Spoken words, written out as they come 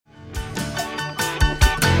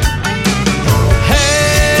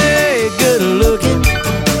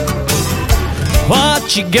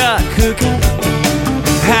what you got cooking?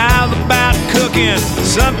 How about cooking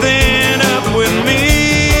something up with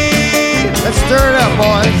me? Let's stir it up,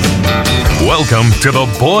 boys. Welcome to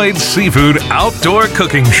the Boyd's Seafood Outdoor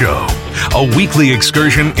Cooking Show, a weekly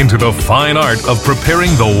excursion into the fine art of preparing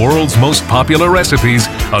the world's most popular recipes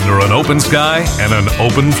under an open sky and an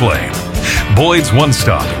open flame. Boyd's One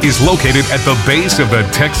Stop is located at the base of the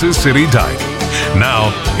Texas City Dike. Now,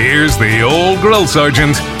 here's the old grill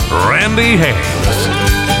sergeant, Randy Hayes.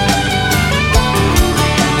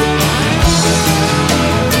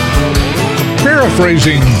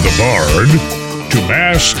 Paraphrasing the bard, to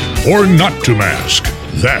mask or not to mask?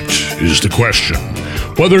 That is the question.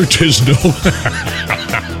 Whether 'tis no...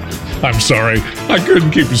 I'm sorry, I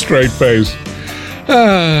couldn't keep a straight face.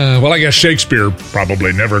 Well, I guess Shakespeare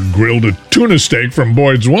probably never grilled a tuna steak from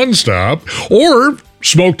Boyd's One Stop or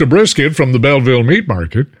smoked a brisket from the Belleville Meat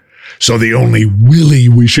Market. So the only Willie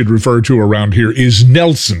we should refer to around here is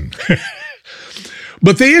Nelson.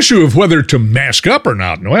 But the issue of whether to mask up or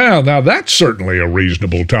not, well, now that's certainly a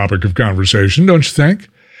reasonable topic of conversation, don't you think?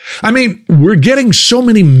 I mean, we're getting so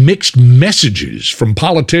many mixed messages from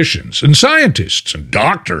politicians and scientists and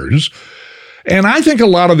doctors, and I think a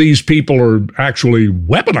lot of these people are actually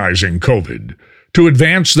weaponizing COVID to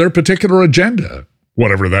advance their particular agenda,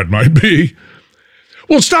 whatever that might be.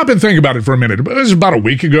 Well, stop and think about it for a minute. It was about a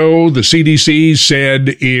week ago, the CDC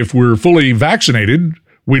said if we're fully vaccinated,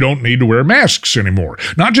 we don't need to wear masks anymore.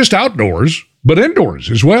 Not just outdoors, but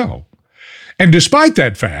indoors as well. And despite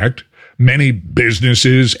that fact, many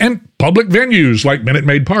businesses and public venues like Minute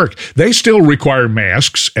Maid Park, they still require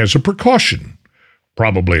masks as a precaution.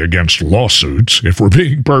 Probably against lawsuits, if we're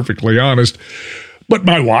being perfectly honest. But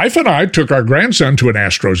my wife and I took our grandson to an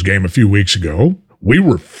Astros game a few weeks ago. We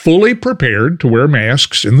were fully prepared to wear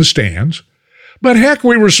masks in the stands. But heck,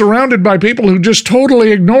 we were surrounded by people who just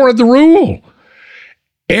totally ignored the rule.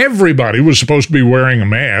 Everybody was supposed to be wearing a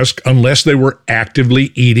mask unless they were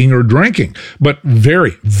actively eating or drinking. But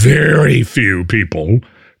very, very few people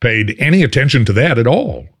paid any attention to that at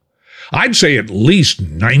all. I'd say at least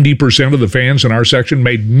 90% of the fans in our section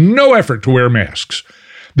made no effort to wear masks.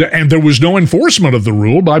 And there was no enforcement of the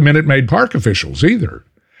rule by Minute Maid Park officials either.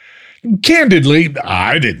 Candidly,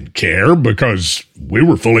 I didn't care because we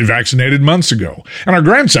were fully vaccinated months ago. And our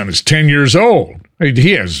grandson is 10 years old.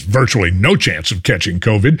 He has virtually no chance of catching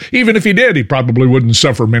COVID. Even if he did, he probably wouldn't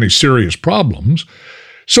suffer many serious problems.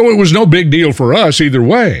 So it was no big deal for us either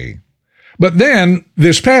way. But then,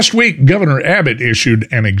 this past week, Governor Abbott issued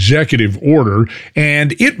an executive order,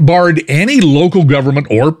 and it barred any local government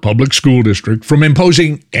or public school district from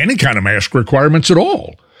imposing any kind of mask requirements at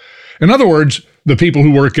all. In other words, the people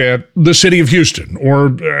who work at the city of Houston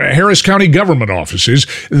or Harris County government offices,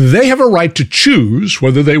 they have a right to choose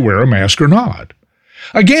whether they wear a mask or not.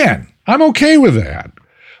 Again, I'm okay with that.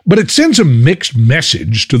 But it sends a mixed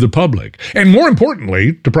message to the public, and more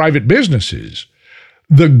importantly, to private businesses.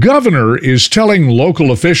 The governor is telling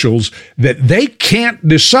local officials that they can't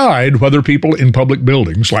decide whether people in public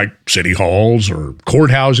buildings like city halls or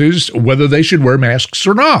courthouses, whether they should wear masks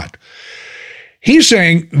or not. He's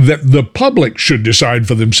saying that the public should decide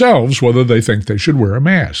for themselves whether they think they should wear a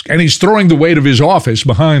mask, and he's throwing the weight of his office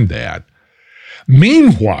behind that.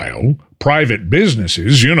 Meanwhile, private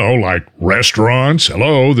businesses, like restaurants,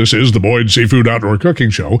 hello, this is the Boyd Seafood Outdoor Cooking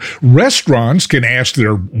Show, restaurants can ask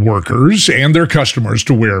their workers and their customers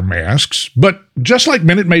to wear masks, but just like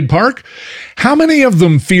Minute Maid Park, how many of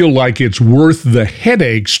them feel like it's worth the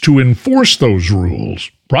headaches to enforce those rules?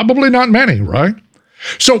 Probably not many, right?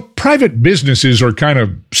 So private businesses are kind of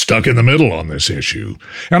stuck in the middle on this issue,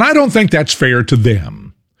 and I don't think that's fair to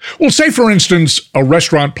them. Well, say, for instance, a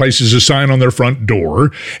restaurant places a sign on their front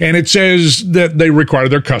door, and it says that they require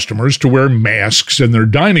their customers to wear masks in their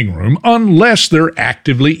dining room unless they're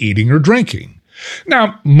actively eating or drinking.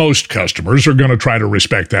 Now, most customers are going to try to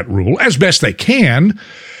respect that rule as best they can,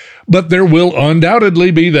 but there will undoubtedly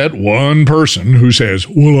be that one person who says,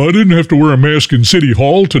 well, I didn't have to wear a mask in City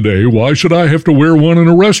Hall today. Why should I have to wear one in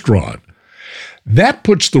a restaurant? That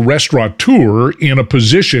puts the restaurateur in a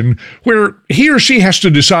position where he or she has to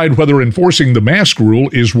decide whether enforcing the mask rule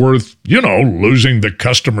is worth, losing the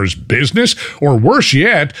customer's business, or worse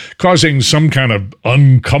yet, causing some kind of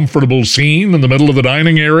uncomfortable scene in the middle of the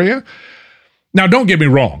dining area. Now, don't get me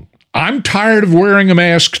wrong. I'm tired of wearing a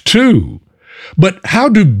mask too. But how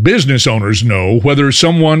do business owners know whether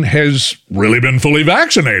someone has really been fully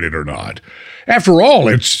vaccinated or not? After all,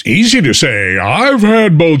 it's easy to say, I've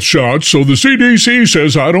had both shots, so the CDC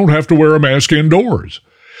says I don't have to wear a mask indoors.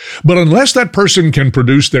 But unless that person can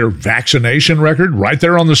produce their vaccination record right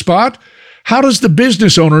there on the spot, how does the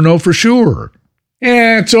business owner know for sure?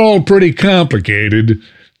 It's all pretty complicated,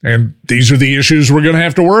 and these are the issues we're going to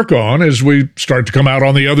have to work on as we start to come out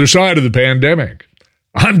on the other side of the pandemic.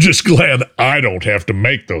 I'm just glad I don't have to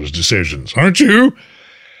make those decisions, aren't you?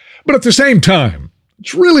 But at the same time,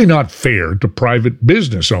 it's really not fair to private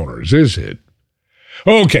business owners, is it?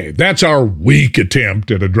 Okay, that's our weak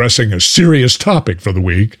attempt at addressing a serious topic for the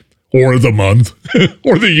week, or the month,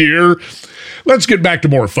 or the year. Let's get back to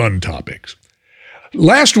more fun topics.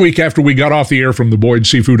 Last week, after we got off the air from the Boyd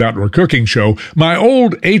Seafood Outdoor Cooking Show, my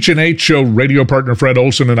old H&H Show radio partner Fred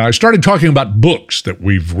Olson and I started talking about books that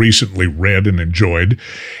we've recently read and enjoyed,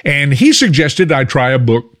 and he suggested I try a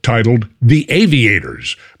book titled The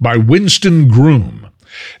Aviators by Winston Groom.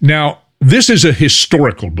 Now, this is a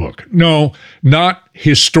historical book. No, not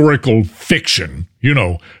historical fiction,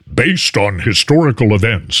 based on historical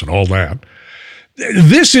events and all that.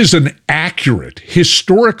 This is an accurate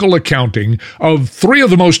historical accounting of three of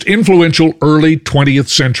the most influential early 20th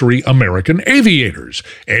century American aviators,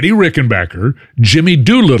 Eddie Rickenbacker, Jimmy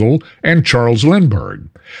Doolittle, and Charles Lindbergh.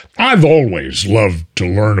 I've always loved to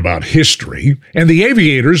learn about history, and the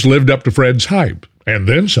aviators lived up to Fred's hype, and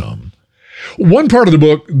then some. One part of the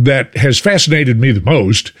book that has fascinated me the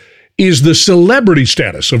most is the celebrity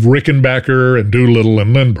status of Rickenbacker and Doolittle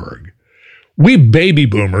and Lindbergh. We baby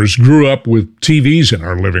boomers grew up with TVs in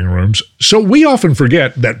our living rooms, so we often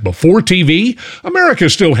forget that before TV, America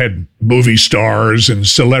still had movie stars and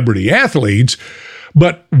celebrity athletes,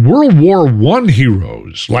 but World War I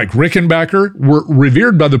heroes like Rickenbacker were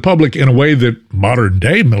revered by the public in a way that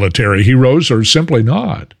modern-day military heroes are simply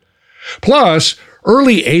not. Plus,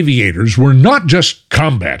 early aviators were not just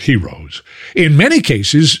combat heroes. In many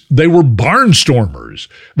cases, they were barnstormers.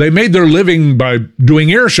 They made their living by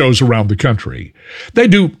doing air shows around the country. They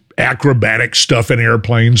do acrobatic stuff in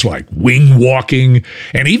airplanes like wing walking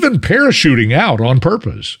and even parachuting out on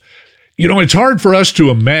purpose. It's hard for us to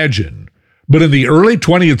imagine, but in the early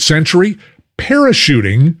 20th century,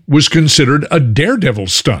 parachuting was considered a daredevil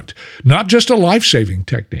stunt, not just a life-saving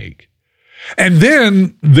technique. And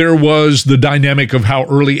then there was the dynamic of how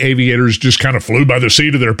early aviators just kind of flew by the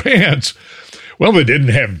seat of their pants. Well, they didn't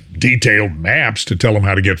have detailed maps to tell them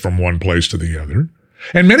how to get from one place to the other.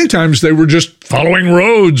 And many times they were just following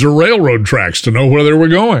roads or railroad tracks to know where they were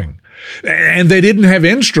going. And they didn't have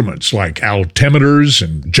instruments like altimeters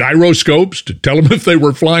and gyroscopes to tell them if they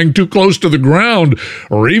were flying too close to the ground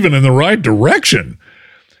or even in the right direction.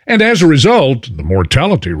 And as a result, the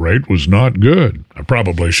mortality rate was not good. I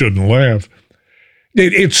probably shouldn't laugh.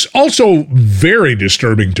 It's also very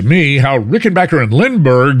disturbing to me how Rickenbacker and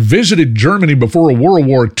Lindbergh visited Germany before World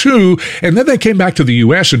War II, and then they came back to the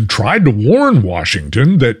U.S. and tried to warn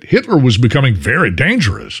Washington that Hitler was becoming very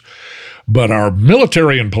dangerous. But our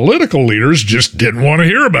military and political leaders just didn't want to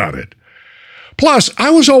hear about it. Plus, I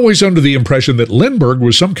was always under the impression that Lindbergh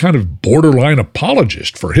was some kind of borderline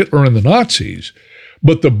apologist for Hitler and the Nazis.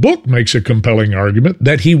 But the book makes a compelling argument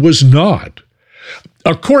that he was not.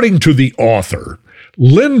 According to the author,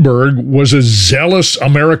 Lindbergh was a zealous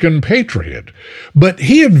American patriot, but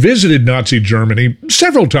he had visited Nazi Germany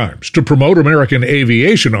several times to promote American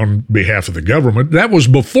aviation on behalf of the government. That was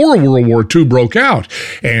before World War II broke out,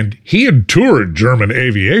 and he had toured German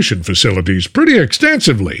aviation facilities pretty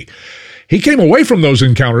extensively. He came away from those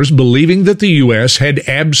encounters believing that the U.S. had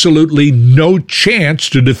absolutely no chance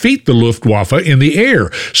to defeat the Luftwaffe in the air,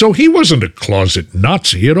 so he wasn't a closet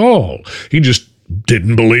Nazi at all. He just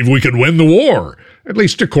didn't believe we could win the war, at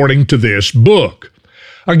least according to this book.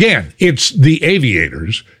 Again, it's The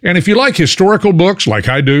Aviators, and if you like historical books like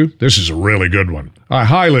I do, this is a really good one. I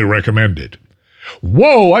highly recommend it.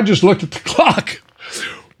 Whoa, I just looked at the clock.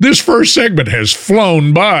 This first segment has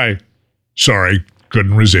flown by. Sorry,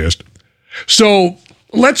 couldn't resist. So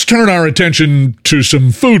let's turn our attention to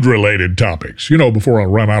some food-related topics, before I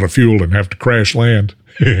run out of fuel and have to crash land.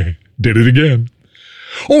 Did it again.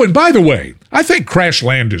 Oh, and by the way, I think crash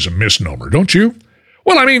land is a misnomer, don't you?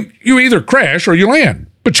 Well, you either crash or you land,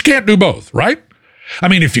 but you can't do both, right?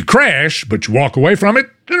 If you crash, but you walk away from it,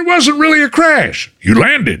 then it wasn't really a crash. You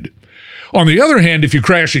landed. On the other hand, if you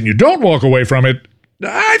crash and you don't walk away from it,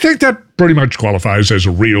 I think that pretty much qualifies as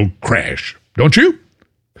a real crash, don't you?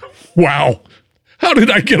 Wow. How did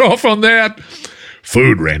I get off on that?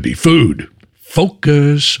 Food, Randy, food.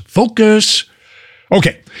 Focus.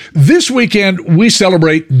 Okay, this weekend we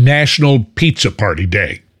celebrate National Pizza Party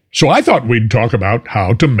Day. So I thought we'd talk about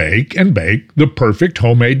how to make and bake the perfect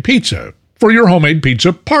homemade pizza for your homemade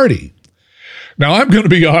pizza party. Now, I'm going to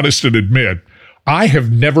be honest and admit, I have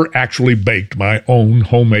never actually baked my own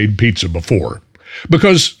homemade pizza before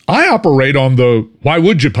because I operate on the why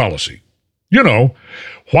would you policy.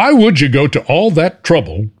 Why would you go to all that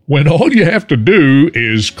trouble when all you have to do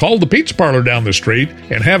is call the pizza parlor down the street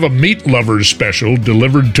and have a meat lovers special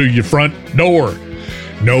delivered to your front door.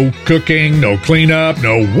 No cooking, no cleanup,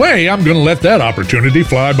 no way I'm going to let that opportunity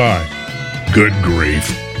fly by. Good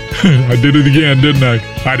grief. I did it again, didn't I?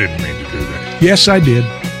 I didn't mean to do that. Yes, I did.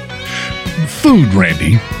 Food,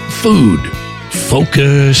 Randy. Food.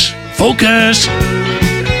 Focus. Focus.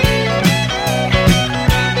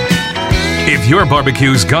 If your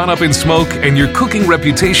barbecue's gone up in smoke and your cooking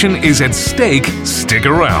reputation is at stake, stick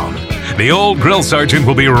around. The old grill sergeant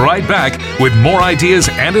will be right back with more ideas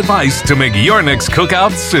and advice to make your next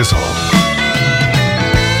cookout sizzle.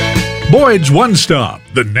 Boyd's One Stop.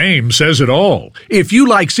 The name says it all. If you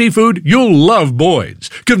like seafood, you'll love Boyd's.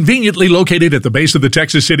 Conveniently located at the base of the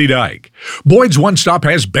Texas City Dike. Boyd's One Stop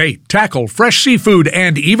has bait, tackle, fresh seafood,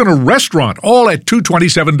 and even a restaurant, all at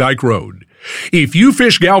 227 Dike Road. If you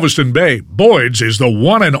fish Galveston Bay, Boyd's is the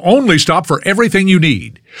one and only stop for everything you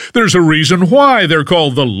need. There's a reason why they're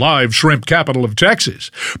called the live shrimp capital of Texas.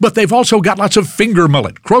 But they've also got lots of finger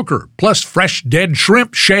mullet, croaker, plus fresh dead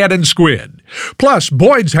shrimp, shad, and squid. Plus,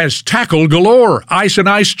 Boyd's has tackle galore, ice and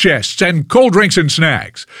ice chests, and cold drinks and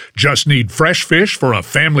snacks. Just need fresh fish for a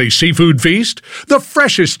family seafood feast? The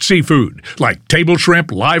freshest seafood, like table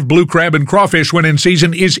shrimp, live blue crab, and crawfish when in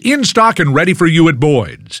season, is in stock and ready for you at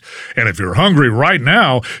Boyd's. And if you're hungry right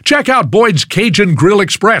now, check out Boyd's Cajun Grill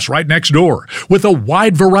Express right next door, with a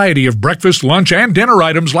wide variety of breakfast, lunch, and dinner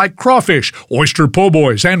items like crawfish, oyster po'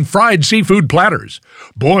 boys, and fried seafood platters.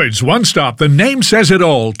 Boyd's One Stop, the name says it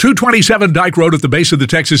all, 227 Dike Road at the base of the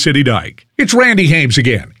Texas City Dike. It's Randy Hames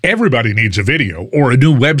again. Everybody needs a video, or a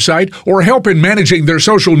new website, or help in managing their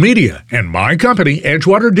social media, and my company,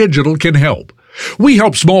 Edgewater Digital, can help. We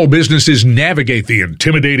help small businesses navigate the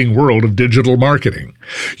intimidating world of digital marketing.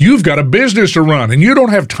 You've got a business to run, and you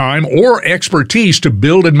don't have time or expertise to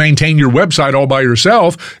build and maintain your website all by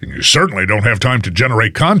yourself, and you certainly don't have time to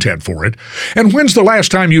generate content for it. And when's the last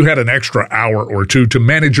time you had an extra hour or two to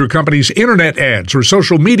manage your company's internet ads or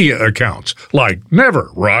social media accounts? Like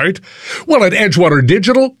never, right? Well, at Edgewater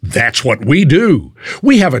Digital, that's what we do.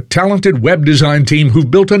 We have a talented web design team who've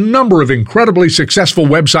built a number of incredibly successful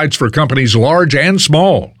websites for companies large and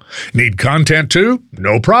small. Need content too?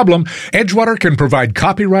 No problem. Edgewater can provide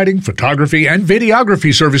copywriting, photography, and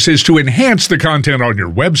videography services to enhance the content on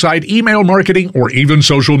your website, email marketing, or even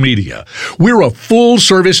social media. We're a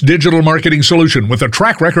full-service digital marketing solution with a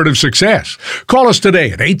track record of success. Call us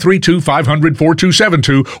today at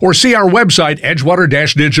 832-500-4272 or see our website,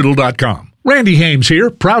 edgewater-digital.com. Randy Hames here,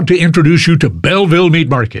 proud to introduce you to Belleville Meat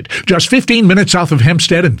Market, just 15 minutes south of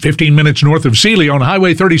Hempstead and 15 minutes north of Sealy on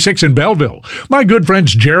Highway 36 in Belleville. My good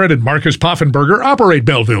friends Jared and Marcus Poffenberger operate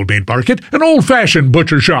Belleville Meat Market, an old-fashioned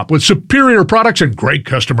butcher shop with superior products and great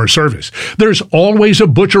customer service. There's always a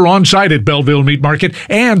butcher on site at Belleville Meat Market,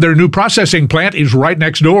 and their new processing plant is right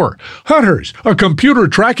next door. Hunters, a computer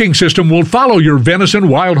tracking system will follow your venison,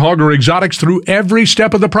 wild hog, or exotics through every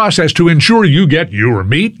step of the process to ensure you get your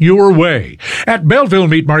meat your way. At Belleville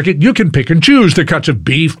Meat Market, you can pick and choose the cuts of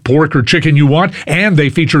beef, pork, or chicken you want, and they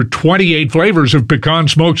feature 28 flavors of pecan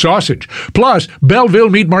smoked sausage. Plus, Belleville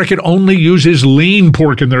Meat Market only uses lean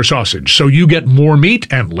pork in their sausage, so you get more meat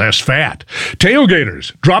and less fat.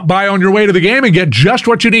 Tailgaters, drop by on your way to the game and get just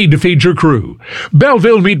what you need to feed your crew.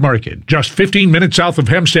 Belleville Meat Market, just 15 minutes south of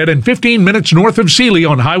Hempstead and 15 minutes north of Sealy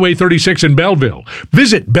on Highway 36 in Belleville.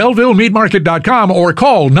 Visit BellevilleMeatMarket.com or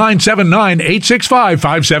call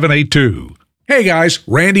 979-865-5782. Hey guys,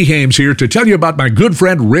 Randy Hames here to tell you about my good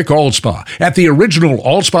friend Rick Allspa at the original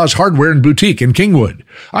Allspa's Hardware and Boutique in Kingwood.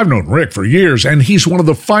 I've known Rick for years, and he's one of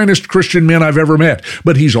the finest Christian men I've ever met,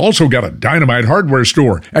 but he's also got a dynamite hardware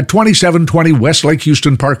store at 2720 West Lake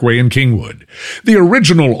Houston Parkway in Kingwood. The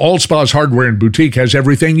original Allspa's Hardware and Boutique has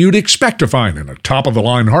everything you'd expect to find in a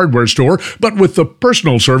top-of-the-line hardware store, but with the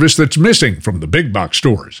personal service that's missing from the big box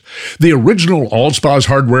stores. The original Allspa's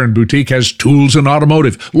Hardware and Boutique has tools and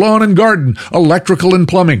automotive, lawn and garden, electrical and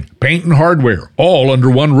plumbing, paint and hardware, all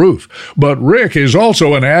under one roof. But Rick is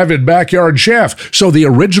also an avid backyard chef, so the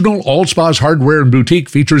original Allspa's Hardware and Boutique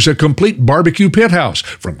features a complete barbecue pit house.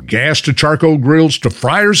 From gas to charcoal grills to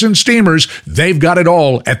fryers and steamers, they've got it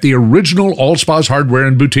all at the original Allspa's Hardware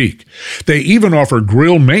and Boutique. They even offer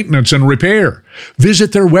grill maintenance and repair.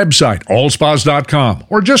 Visit their website, allspas.com,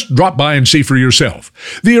 or just drop by and see for yourself.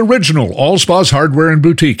 The original Allspa's Hardware and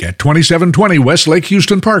Boutique at 2720 West Lake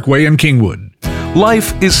Houston Parkway in Kingwood.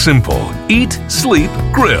 Life is simple. Eat, sleep,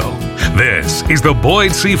 grill. This is the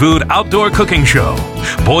Boyd's Seafood Outdoor Cooking Show.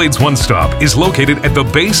 Boyd's One Stop is located at the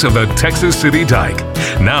base of the Texas City Dike.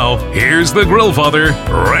 Now, here's the grill father,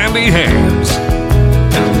 Randy Hames.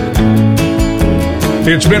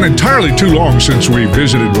 It's been entirely too long since we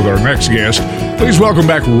visited with our next guest. Please welcome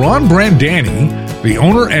back Ron Brandani, the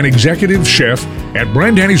owner and executive chef at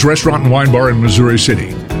Brandani's Restaurant and Wine Bar in Missouri City.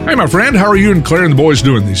 Hey, my friend, how are you and Claire and the boys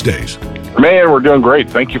doing these days? Man, we're doing great.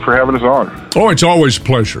 Thank you for having us on. Oh, it's always a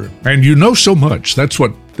pleasure. And you know so much. That's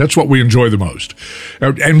what we enjoy the most.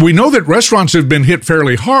 And we know that restaurants have been hit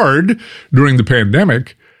fairly hard during the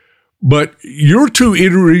pandemic, but your two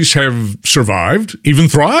eateries have survived, even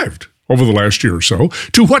thrived over the last year or so.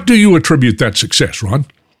 To what do you attribute that success, Ron?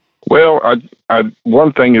 Well,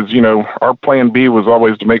 one thing is, our plan B was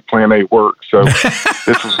always to make plan A work. So this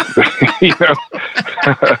is, this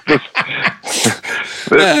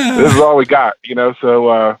is all we got,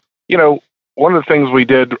 So, one of the things we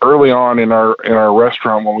did early on in our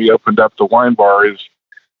restaurant when we opened up the wine bar is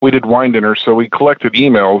we did wine dinners. So we collected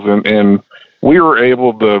emails and we were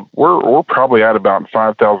able to, we're probably at about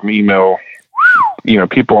 5,000 email,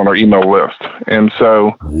 people on our email list. And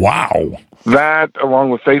so, wow. That,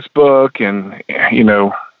 along with Facebook and,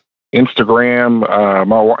 Instagram,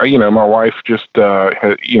 my wife just,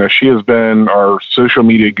 she has been our social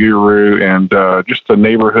media guru and just the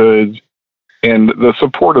neighborhoods and the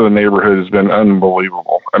support of the neighborhood has been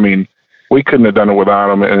unbelievable. I mean, we couldn't have done it without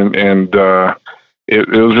them. And it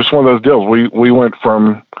was just one of those deals. We went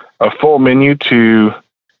from a full menu to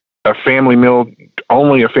a family meal,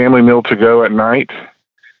 only a family meal to go at night.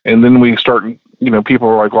 And then we start, people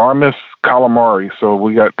are like, well, I miss calamari. So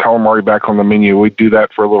we got calamari back on the menu. We do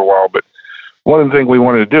that for a little while. But one of the things we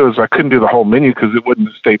wanted to do is I couldn't do the whole menu because it wouldn't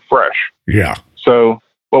have stayed fresh. Yeah. So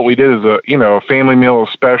what we did is a family meal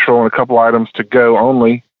special and a couple items to go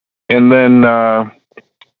only. And then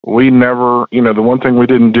we never, the one thing we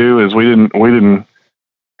didn't do is we didn't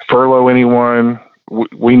furlough anyone.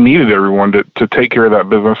 We needed everyone to take care of that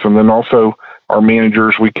business. And then also our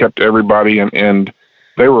managers, we kept everybody and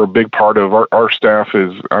they were a big part of our staff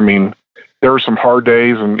there were some hard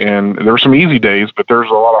days and there were some easy days, but there's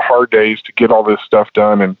a lot of hard days to get all this stuff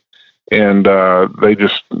done. And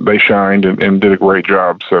they shined and did a great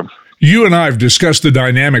job. So you and I have discussed the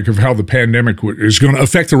dynamic of how the pandemic is going to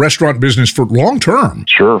affect the restaurant business for long term.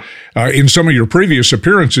 Sure. In some of your previous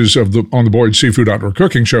appearances on the Boyd Seafood Outdoor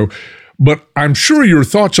Cooking Show. But I'm sure your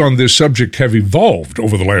thoughts on this subject have evolved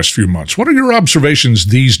over the last few months. What are your observations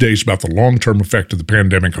these days about the long-term effect of the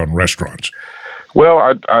pandemic on restaurants? Well,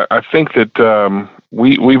 I think that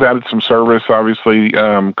we've added some service, obviously,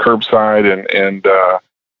 curbside and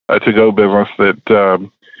to-go business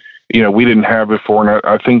that, we didn't have before. And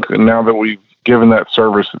I think now that we've given that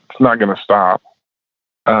service, it's not going to stop.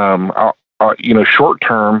 Short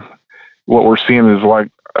term, what we're seeing is a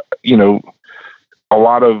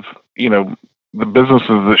lot of, the businesses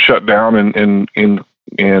that shut down and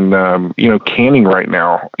canning right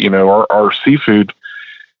now, our seafood,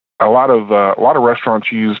 a lot of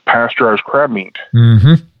restaurants use pasteurized crab meat.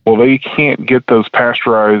 Mm-hmm. Well, they can't get those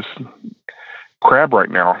pasteurized crab right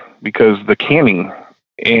now because the canning.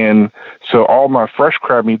 And so all my fresh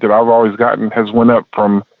crab meat that I've always gotten has went up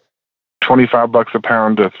from $25 a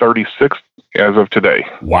pound to $36 as of today.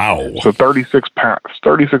 Wow. So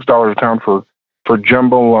 $36 a pound for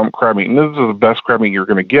jumbo lump crab meat. And this is the best crab meat you're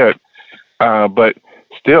going to get. But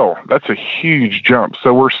still, that's a huge jump.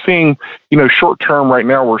 So we're seeing, short term right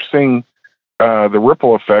now, we're seeing the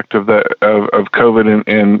ripple effect of COVID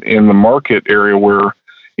in the market area where,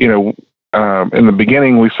 in the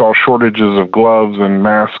beginning we saw shortages of gloves and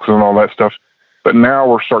masks and all that stuff. But now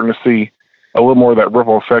we're starting to see a little more of that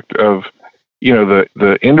ripple effect of,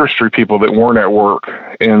 the industry people that weren't at work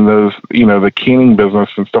and those, the canning business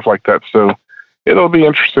and stuff like that. So it'll be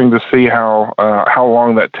interesting to see how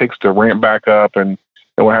long that takes to ramp back up and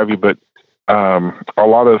what have you. But a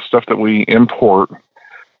lot of the stuff that we import,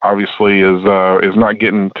 obviously, is not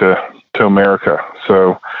getting to America.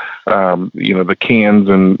 So the cans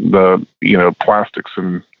and the plastics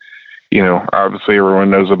and obviously everyone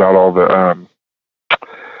knows about all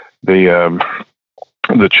the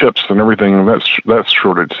chips and everything that's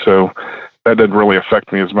shortage. So that didn't really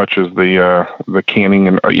affect me as much as the canning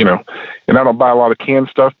and and I don't buy a lot of canned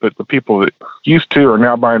stuff, but the people that used to are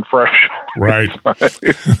now buying fresh. Right.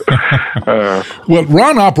 Well,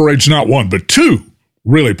 Ron operates not one but two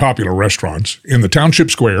really popular restaurants in the Township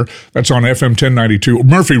Square. That's on FM 1092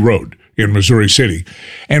 Murphy Road in Missouri City.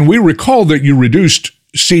 And we recall that you reduced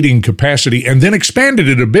seating capacity and then expanded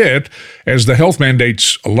it a bit as the health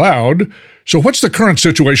mandates allowed. So what's the current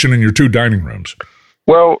situation in your two dining rooms?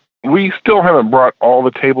 Well, we still haven't brought all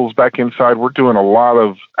the tables back inside. We're doing a lot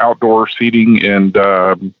of outdoor seating and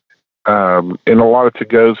a lot of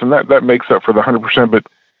to-goes, and that makes up for the 100%. But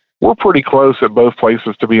we're pretty close at both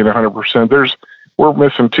places to being 100%. we're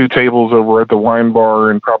missing 2 tables over at the wine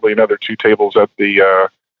bar and probably another 2 tables at the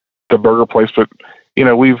burger place. But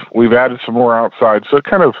we've added some more outside, so it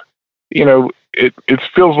kind of it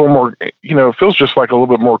feels a little more, it feels just like a little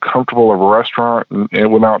bit more comfortable of a restaurant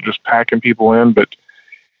and without just packing people in. But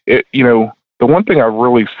the one thing I've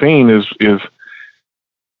really seen is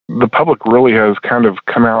the public really has kind of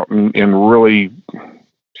come out and really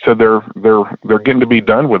said they're getting to be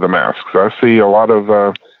done with the masks. I see a lot of,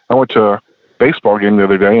 I went to a baseball game the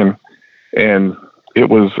other day and it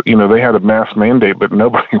was, they had a mask mandate, but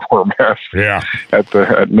nobody wore a mask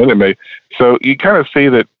at Minute Maid. So you kind of see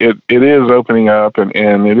that it is opening up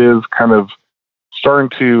and it is kind of starting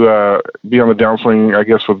to be on the downswing, I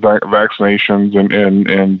guess, with vaccinations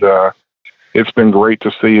and it's been great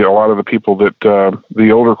to see a lot of the people that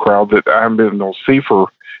the older crowd that I haven't been able to see for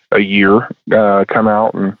a year come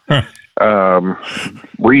out and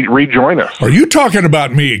rejoin us. Are you talking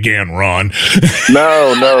about me again, Ron?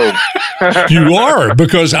 No. You are,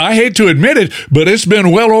 because I hate to admit it, but it's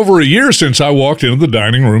been well over a year since I walked into the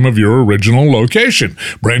dining room of your original location,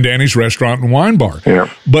 Brandani's Restaurant and Wine Bar.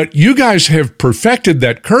 Yeah. But you guys have perfected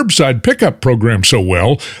that curbside pickup program so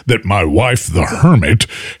well that my wife, the hermit,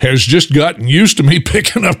 has just gotten used to me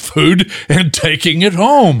picking up food and taking it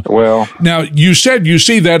home. Well, now, you said you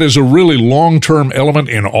see that as a really long-term element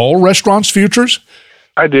in all restaurants' futures?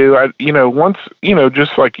 I do. Once,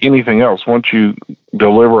 just like anything else, once you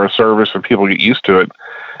deliver a service and people get used to it,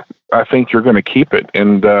 I think you're going to keep it.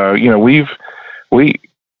 And, we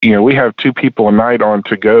have 2 people a night on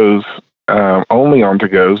to-goes, only on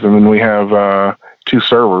to-goes. And then we have 2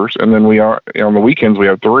 servers. And then on the weekends, we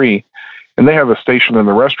have 3. And they have a station in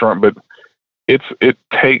the restaurant, but it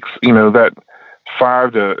takes, that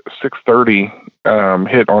 5 to 6:30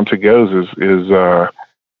 hit on to-goes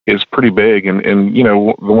is pretty big. And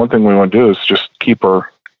the one thing we want to do is just keep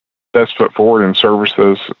our best foot forward and service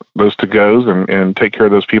those to-goes and take care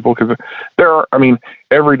of those people. Because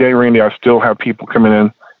every day, Randy, I still have people coming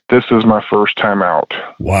in. This is my first time out.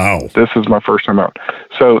 Wow. This is my first time out.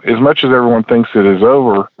 So as much as everyone thinks it is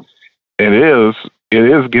over, it is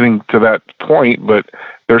getting to that point, but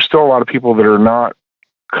there's still a lot of people that are not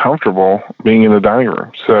comfortable being in the dining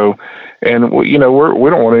room. So, and we don't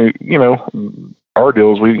want to, our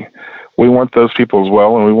deal is we want those people as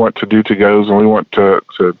well, and we want to do to-goes, and we want to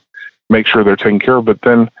make sure they're taken care of. But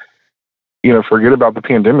then, forget about the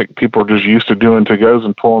pandemic. People are just used to doing to-goes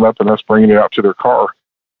and pulling up and us bringing it out to their car.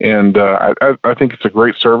 And I think it's a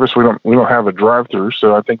great service. We don't have a drive-through,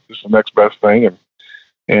 so I think this is the next best thing.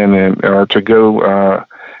 And our to-go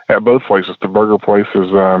at both places, the burger place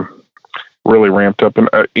is really ramped up. And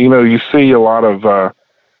you see a lot of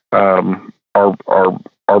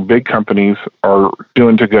our big companies are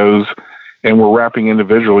doing to-goes, and we're wrapping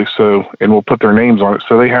individually. And we'll put their names on it,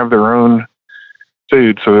 so they have their own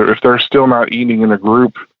food. So if they're still not eating in a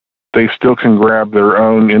group, they still can grab their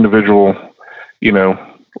own individual,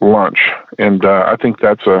 lunch. And I think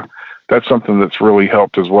that's something that's really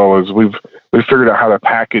helped, as well as we've figured out how to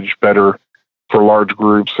package better for large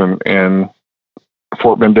groups. And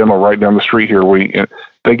Fort Bend Dental, right down the street here,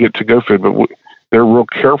 they get to-go food, but they're real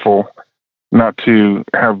careful not to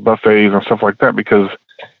have buffets and stuff like that because,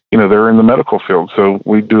 they're in the medical field. So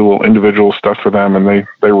we do a little individual stuff for them, and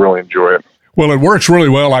they really enjoy it. Well, it works really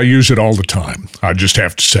well. I use it all the time, I just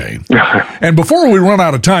have to say. And before we run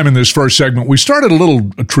out of time in this first segment, we started a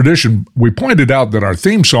little tradition. We pointed out that our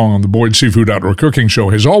theme song on the Boyd Seafood Outdoor Cooking Show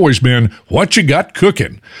has always been, "What You Got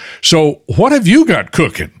Cooking?" So what have you got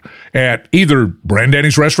cooking at either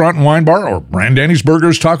Brandani's Restaurant and Wine Bar or Brandani's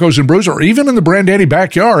Burgers, Tacos, and Brews, or even in the Brandani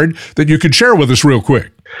backyard that you could share with us real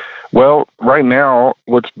quick? Well, right now,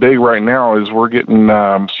 what's big right now is we're getting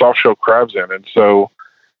soft-shell crabs in. And so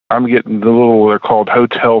I'm getting they're called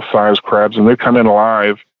hotel-sized crabs, and they come in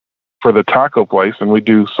alive for the taco place, and we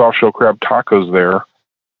do soft-shell crab tacos there.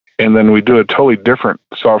 And then we do a totally different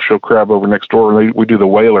soft-shell crab over next door. We do the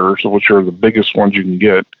whalers, which are the biggest ones you can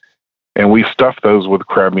get, and we stuff those with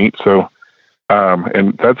crab meat. So,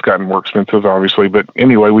 and that's gotten more expensive, obviously. But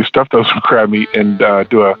anyway, we stuff those with crab meat and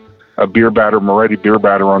do a Moretti beer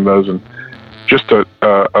batter on those, and just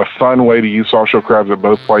a fun way to use soft-shell crabs at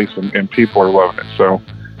both places, and people are loving it. So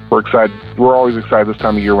we're excited. We're always excited this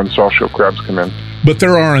time of year when soft-shell crabs come in. But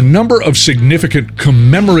there are a number of significant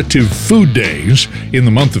commemorative food days in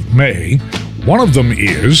the month of May. One of them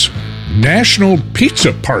is National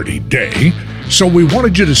Pizza Party Day. So we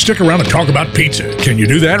wanted you to stick around and talk about pizza. Can you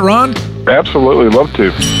do that, Ron? Absolutely, love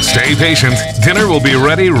to. Stay patient. Dinner will be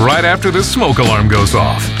ready right after the smoke alarm goes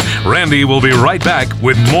off. Randy will be right back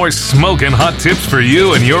with more smoking hot tips for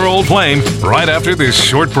you and your old plane right after this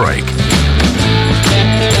short break.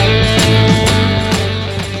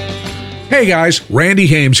 Hey guys, Randy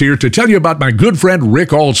Hames here to tell you about my good friend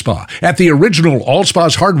Rick Allspa at the original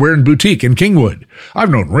Allspa's Hardware and Boutique in Kingwood. I've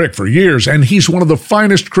known Rick for years, and he's one of the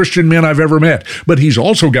finest Christian men I've ever met, but he's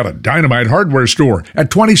also got a dynamite hardware store at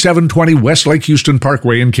 2720 West Lake Houston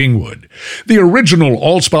Parkway in Kingwood. The original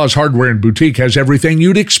Allspa's Hardware and Boutique has everything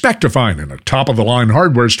you'd expect to find in a top-of-the-line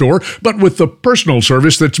hardware store, but with the personal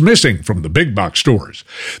service that's missing from the big box stores.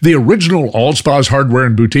 The original Allspa's Hardware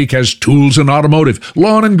and Boutique has tools and automotive,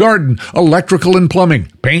 lawn and garden, electrical and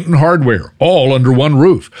plumbing, paint and hardware, all under one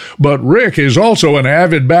roof. But Rick is also an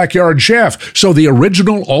avid backyard chef, so the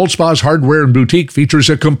original Allspa's Hardware and Boutique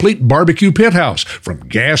features a complete barbecue pit house. From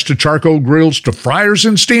gas to charcoal grills to fryers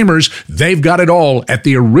and steamers, they've got it all at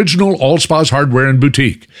the original Allspa's Hardware and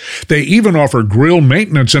Boutique. They even offer grill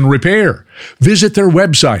maintenance and repair. Visit their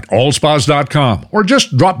website, allspas.com, or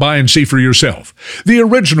just drop by and see for yourself. The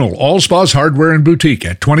original Allspa's Hardware and Boutique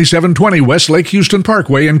at 2720 West Lake Houston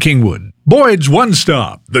Parkway in Kingwood. Boyd's One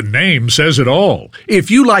Stop. The name says it all.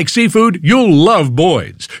 If you like seafood, you'll love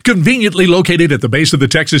Boyd's. Conveniently located at the base of the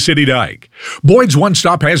Texas City Dike. Boyd's One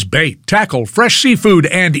Stop has bait, tackle, fresh seafood,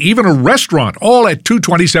 and even a restaurant, all at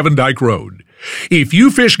 227 Dike Road. If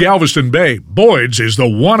you fish Galveston Bay, Boyd's is the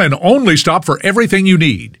one and only stop for everything you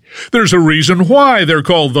need. There's a reason why they're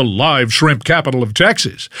called the live shrimp capital of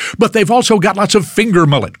Texas. But they've also got lots of finger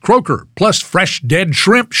mullet, croaker, plus fresh dead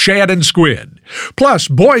shrimp, shad, and squid. Plus,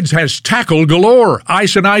 Boyd's has tackle galore,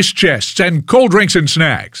 ice and ice chests, and cold drinks and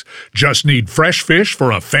snacks. Just need fresh fish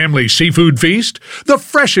for a family seafood feast? The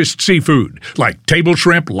freshest seafood, like table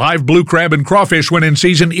shrimp, live blue crab, and crawfish when in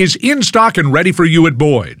season, is in stock and ready for you at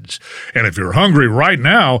Boyd's. And if you're hungry right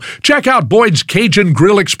now, check out Boyd's Cajun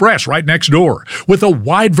Grill Express right next door, with a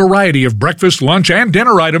wide variety of breakfast, lunch, and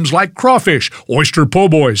dinner items like crawfish, oyster po'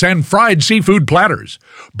 boys, and fried seafood platters.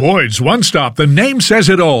 Boyd's One Stop, the name says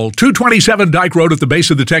it all, 227 Dike Road at the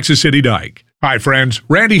base of the Texas City Dike. Hi friends,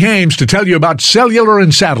 Randy Hames to tell you about Cellular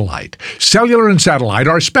and Satellite. Cellular and Satellite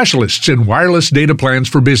are specialists in wireless data plans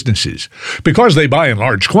for businesses. Because they buy in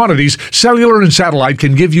large quantities, Cellular and Satellite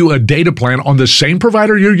can give you a data plan on the same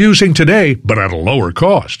provider you're using today, but at a lower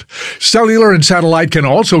cost. Cellular and Satellite can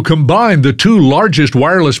also combine the two largest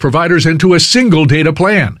wireless providers into a single data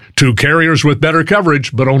plan. Two carriers with better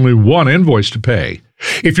coverage, but only one invoice to pay.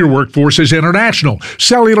 If your workforce is international,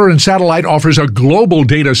 Cellular and Satellite offers a global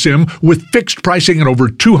data SIM with fixed pricing in over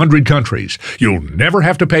 200 countries. You'll never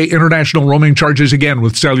have to pay international roaming charges again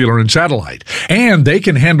with Cellular and Satellite. And they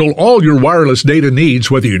can handle all your wireless data needs,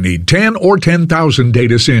 whether you need 10 or 10,000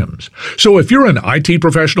 data SIMs. So if you're an IT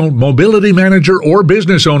professional, mobility manager, or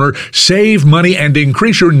business owner, save money and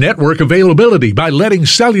increase your network availability by letting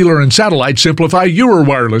Cellular and Satellite simplify your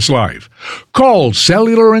wireless life. Call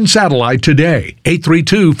Cellular and Satellite today,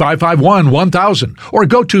 832-551-1000, or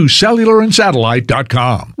go to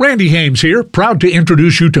cellularandsatellite.com. Randy Hames here, proud to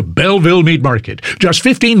introduce you to Belleville Meat Market, just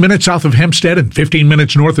 15 minutes south of Hempstead and 15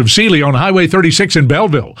 minutes north of Sealy on Highway 36 in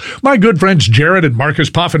Belleville. My good friends Jared and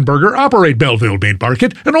Marcus Poffenberger operate Belleville Meat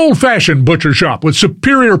Market, an old-fashioned butcher shop with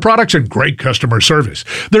superior products and great customer service.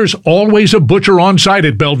 There's always a butcher on site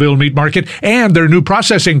at Belleville Meat Market, and their new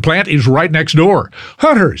processing plant is right next door.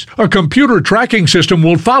 Hunters, a computer tracking system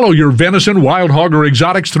will follow your venison, wild hog, or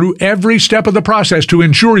exotics through every step of the process to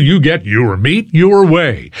ensure you get your meat your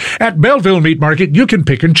way. At Belleville Meat Market, you can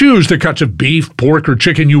pick and choose the cuts of beef, pork, or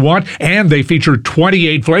chicken you want, and they feature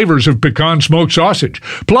 28 flavors of pecan smoked sausage.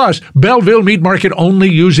 Plus, Belleville Meat Market only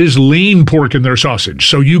uses lean pork in their sausage,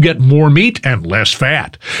 so you get more meat and less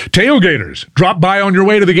fat. Tailgaters, drop by on your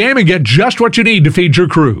way to the game and get just what you need to feed your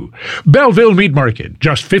crew. Belleville Meat Market,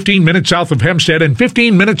 just 15 minutes south of Hempstead and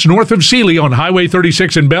 15 minutes north of Sealy on Highway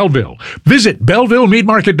 36 in Belleville. Visit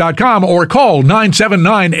BellevilleMeatMarket.com or call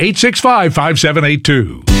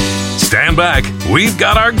 979-865-5782. Stand back, we've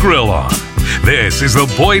got our grill on. This is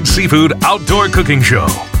the Boyd's Seafood Outdoor Cooking Show.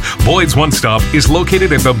 Boyd's One Stop is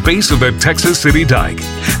located at the base of the Texas City Dike.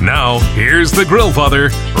 Now, here's the grill father,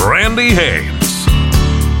 Randy Hames.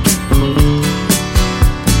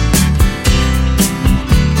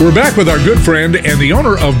 We're back with our good friend and the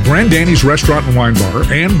owner of Brandani's Restaurant and Wine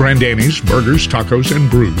Bar and Brandani's Burgers, Tacos, and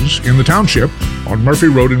Brews in the township on Murphy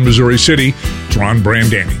Road in Missouri City. It's Ron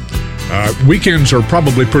Brandani. Weekends are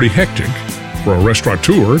probably pretty hectic for a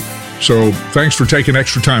restaurateur, so thanks for taking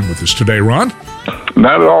extra time with us today, Ron.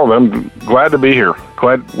 Not at all. I'm glad to be here.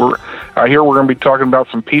 I hear we're going to be talking about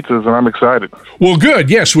some pizzas, and I'm excited. Well, good.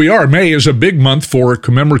 Yes, we are. May is a big month for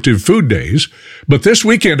commemorative food days, but this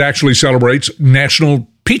weekend actually celebrates National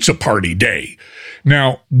Pizza Party Day.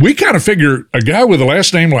 Now, we kind of figure a guy with a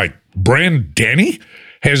last name like Brandani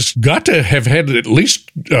has got to have had at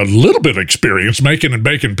least a little bit of experience making and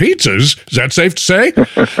baking pizzas. Is that safe to say?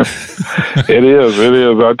 It is.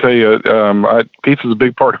 I'll tell you, pizza is a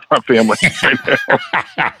big part of my family right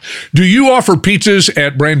now. Do you offer pizzas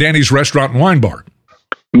at Brandani's Restaurant and Wine Bar?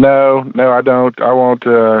 No, I don't. I won't.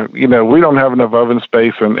 We don't have enough oven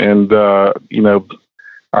space, and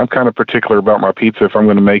I'm kind of particular about my pizza. If I'm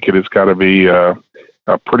going to make it, it's got to be a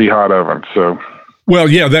pretty hot oven. So. Well,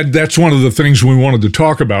 yeah, that's one of the things we wanted to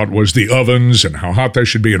talk about was the ovens and how hot they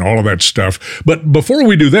should be and all of that stuff. But before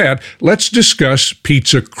we do that, let's discuss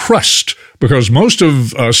pizza crust, because most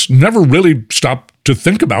of us never really stop to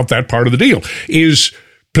think about that part of the deal. Is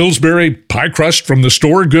Pillsbury pie crust from the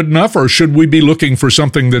store good enough, or should we be looking for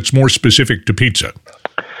something that's more specific to pizza?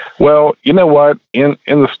 Well, you know what? In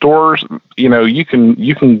the stores, you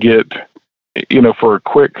can get, for a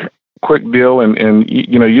quick deal, and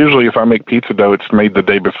usually if I make pizza dough, it's made the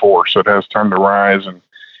day before, so it has time to rise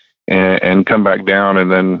and come back down, and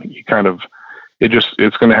then you kind of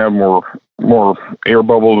it's going to have more air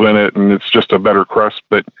bubbles in it, and it's just a better crust.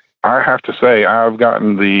 But I have to say, I've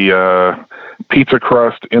gotten the pizza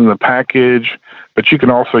crust in the package, but you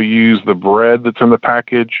can also use the bread that's in the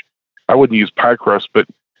package. I wouldn't use pie crust, but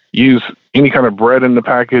use any kind of bread in the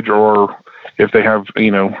package, or if they have,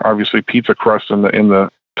 obviously pizza crust in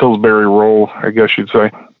the Pillsbury roll, I guess you'd say.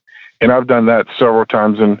 And I've done that several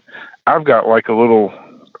times, and I've got like a little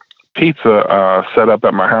pizza set up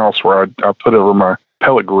at my house where I put over my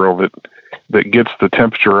pellet grill that gets the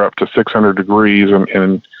temperature up to 600 degrees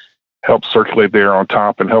and helps circulate the air on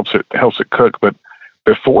top and helps it cook. But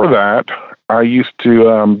before that, I used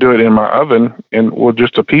to do it in my oven and with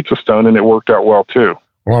just a pizza stone, and it worked out well too.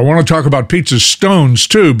 Well, I want to talk about pizza stones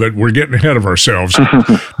too, but we're getting ahead of ourselves.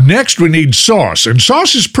 Next, we need sauce, and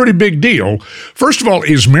sauce is a pretty big deal. First of all,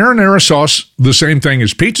 is marinara sauce the same thing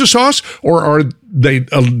as pizza sauce, or are they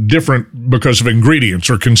different because of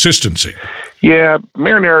ingredients or consistency? Yeah,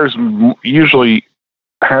 marinara usually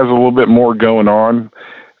has a little bit more going on.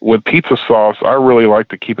 With pizza sauce, I really like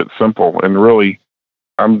to keep it simple, and really,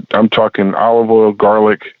 I'm talking olive oil,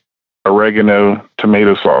 garlic, oregano,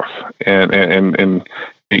 tomato sauce, and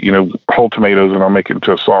whole tomatoes, and I'll make it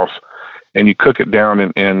into a sauce. And you cook it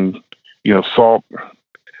down and salt, a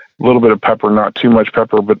little bit of pepper, not too much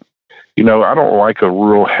pepper, but I don't like a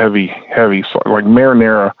real heavy sauce. Like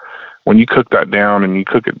marinara, when you cook that down and you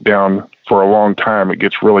cook it down for a long time, it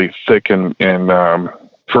gets really thick, and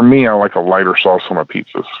for me, I like a lighter sauce on my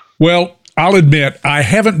pizzas. Well, I'll admit I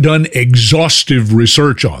haven't done exhaustive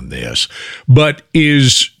research on this, but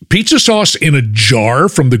is pizza sauce in a jar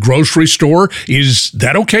from the grocery store, is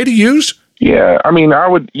that okay to use? Yeah, I mean, I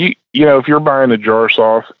would, if you're buying a jar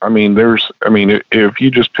sauce, if you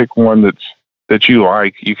just pick one that you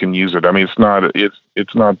like, you can use it. I mean,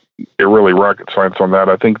 it's not really rocket science on that.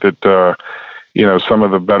 I think that, some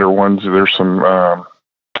of the better ones, there's some,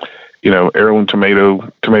 heirloom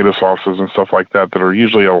tomato sauces and stuff like that are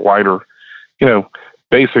usually a lighter,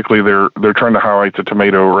 basically they're trying to highlight the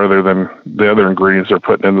tomato rather than the other ingredients they're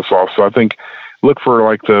putting in the sauce. So I think look for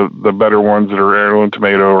like the better ones that are heirloom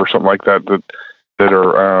tomato or something like that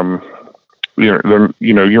are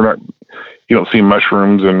you don't see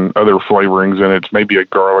mushrooms and other flavorings in it. It's maybe a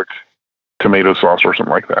garlic tomato sauce or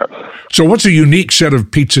something like that. So what's a unique set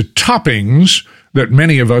of pizza toppings that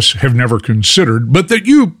many of us have never considered, but that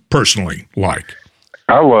you personally like?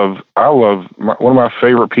 I love one of my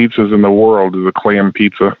favorite pizzas in the world is a clam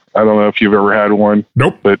pizza. I don't know if you've ever had one.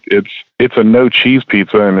 Nope. But it's a no cheese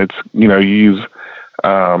pizza, and it's you use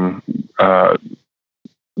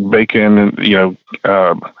bacon and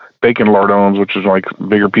bacon lardons, which is like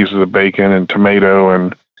bigger pieces of bacon and tomato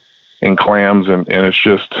and clams, and it's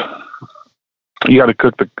just you got to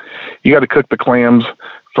cook the clams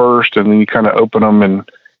first, and then you kind of open them, and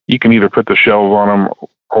you can either put the shells on them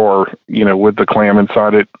or, with the clam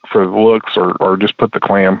inside it for the looks, or just put the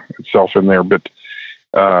clam itself in there. But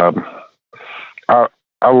I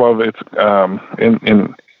love it.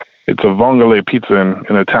 And it's a vongole pizza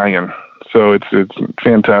in Italian. So it's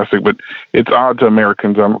fantastic, but it's odd to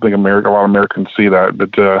Americans. I don't think a lot of Americans see that,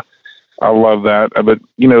 but I love that. But,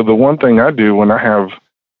 the one thing I do when I have,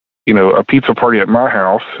 a pizza party at my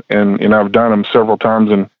house, and I've done them several times,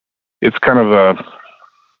 and it's kind of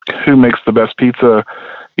who makes the best pizza,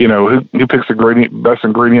 who picks the best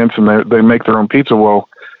ingredients, and they make their own pizza. Well,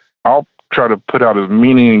 I'll try to put out as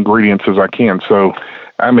many ingredients as I can. So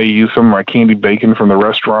I may use some of my candied bacon from the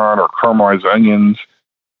restaurant, or caramelized onions,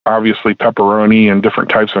 obviously pepperoni and different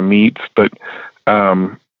types of meats. But,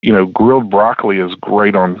 grilled broccoli is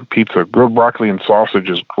great on pizza. Grilled broccoli and sausage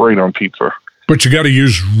is great on pizza. But you got to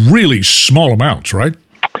use really small amounts, right?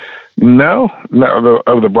 No,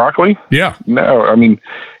 of the broccoli. Yeah. No, I mean,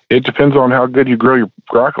 it depends on how good you grill your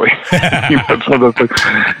broccoli. It's one of those things.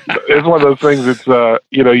 It's one of those things. It's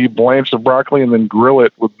you blanch the broccoli and then grill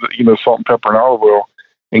it with salt and pepper and olive oil,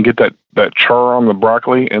 and get that char on the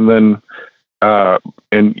broccoli, and then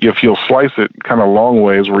and if you'll slice it kind of long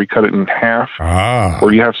ways, where you cut it in half,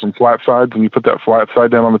 where you have some flat sides, and you put that flat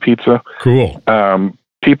side down on the pizza. Cool.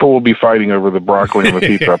 People will be fighting over the broccoli on the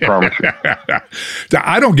pizza, I promise you.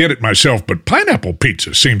 I don't get it myself, but pineapple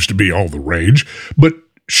pizza seems to be all the rage. But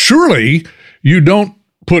surely you don't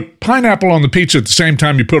put pineapple on the pizza at the same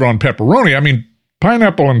time you put on pepperoni. I mean,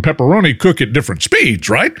 pineapple and pepperoni cook at different speeds,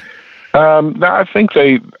 right? No, I think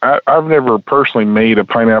I've never personally made a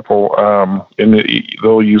pineapple, and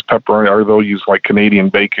they'll use pepperoni, or they'll use like Canadian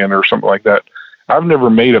bacon or something like that. I've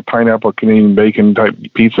never made a pineapple Canadian bacon type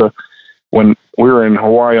pizza. When we were in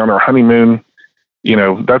Hawaii on our honeymoon,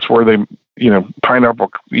 that's where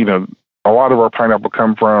pineapple, a lot of our pineapple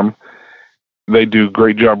come from. They do a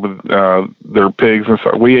great job with their pigs. And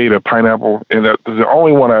so we ate a pineapple, and that was the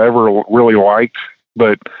only one I ever really liked.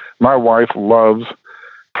 But my wife loves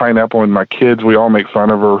pineapple, and my kids, we all make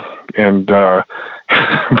fun of her. And,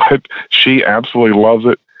 but she absolutely loves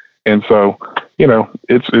it. And so,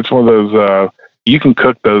 it's one of those, you can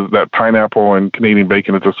cook that pineapple and Canadian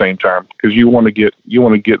bacon at the same time, because you want to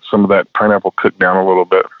get some of that pineapple cooked down a little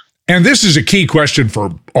bit. And this is a key question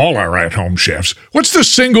for all our at-home chefs. What's the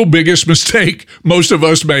single biggest mistake most of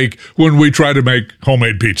us make when we try to make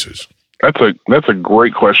homemade pizzas? That's a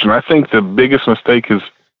great question. I think the biggest mistake is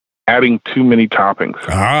adding too many toppings.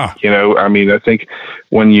 I think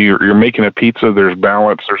when you're making a pizza, there's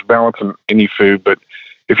balance in any food, but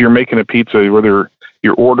if you're making a pizza, whether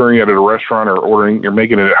you're ordering it at a restaurant or you're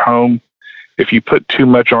making it at home, if you put too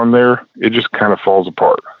much on there, it just kind of falls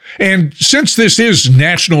apart. And since this is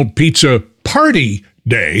National Pizza Party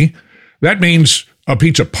Day, that means a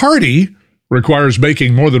pizza party requires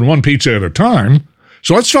baking more than one pizza at a time.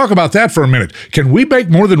 So let's talk about that for a minute. Can we bake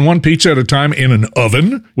more than one pizza at a time in an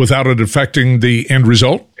oven without it affecting the end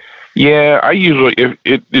result? Yeah, I usually,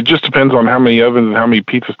 it just depends on how many ovens and how many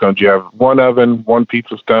pizza stones you have. One oven, one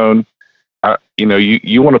pizza stone.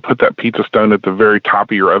 You want to put that pizza stone at the very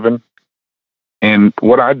top of your oven. And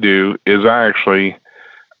what I do is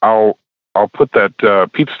I'll put that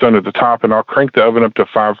pizza stone at the top, and I'll crank the oven up to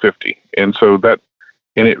 550. And so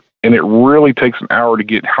it really takes an hour to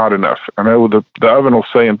get hot enough. I know the oven will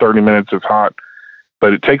say in 30 minutes it's hot,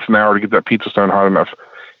 but it takes an hour to get that pizza stone hot enough.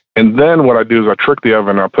 And then what I do is I trick the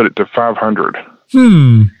oven, and I put it to 500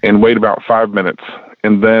 and wait about 5 minutes.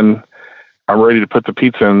 And then I'm ready to put the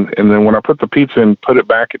pizza in. And then when I put the pizza in, put it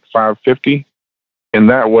back at 550. And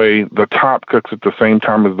that way the top cooks at the same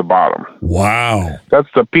time as the bottom. Wow. That's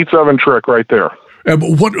the pizza oven trick right there.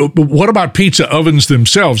 What about pizza ovens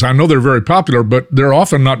themselves? I know they're very popular, but they're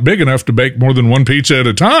often not big enough to bake more than one pizza at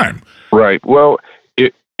a time. Right. Well,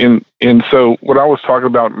 so what I was talking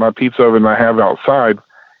about, my pizza oven I have outside,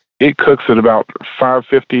 it cooks at about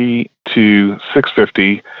 550 to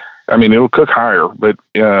 650. I mean, it'll cook higher, but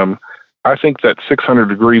I think that 600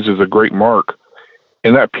 degrees is a great mark.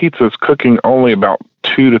 And that pizza is cooking only about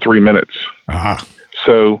 2 to 3 minutes. Uh-huh.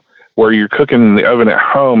 So where you're cooking in the oven at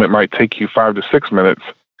home, it might take you 5 to 6 minutes,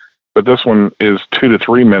 but this one is 2 to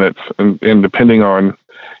 3 minutes. And depending on,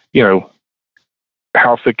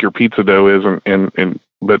 how thick your pizza dough is,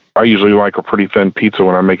 but I usually like a pretty thin pizza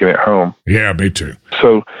when I'm making it at home. Yeah, me too.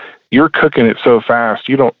 So you're cooking it so fast,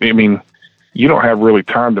 you don't have really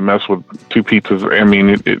time to mess with two pizzas. I mean,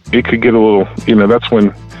 it could get a little, that's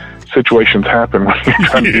when situations happen when you're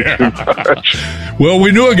trying to do too much. Well,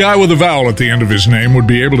 we knew a guy with a vowel at the end of his name would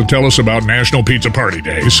be able to tell us about National Pizza Party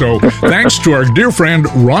Day. So thanks to our dear friend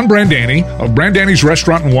Ron Brandani of Brandani's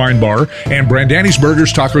Restaurant and Wine Bar and Brandani's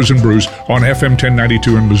Burgers, Tacos, and Brews on FM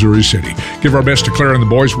 1092 in Missouri City. Give our best to Claire and the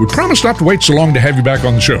boys. We promise not to wait so long to have you back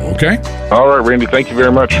on the show, okay? All right, Randy. Thank you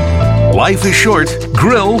very much. Life is short.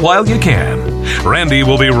 Grill while you can. Randy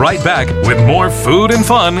will be right back with more food and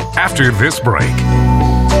fun after this break.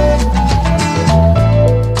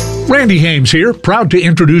 Randy Hames here, proud to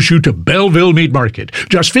introduce you to Belleville Meat Market,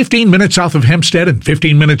 just 15 minutes south of Hempstead and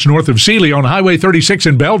 15 minutes north of Sealy on Highway 36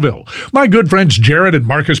 in Belleville. My good friends Jared and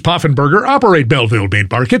Marcus Poffenberger operate Belleville Meat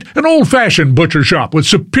Market, an old-fashioned butcher shop with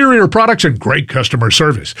superior products and great customer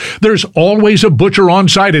service. There's always a butcher on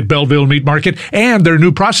site at Belleville Meat Market, and their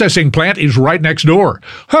new processing plant is right next door.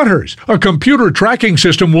 Hunters, a computer tracking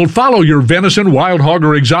system will follow your venison, wild hog,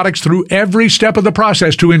 or exotics through every step of the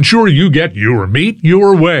process to ensure you get your meat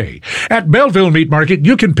your way. quality. At Belleville Meat Market,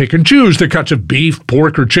 you can pick and choose the cuts of beef,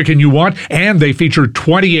 pork, or chicken you want, and they feature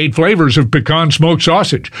 28 flavors of pecan smoked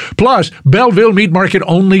sausage. Plus, Belleville Meat Market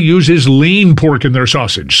only uses lean pork in their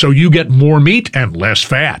sausage, so you get more meat and less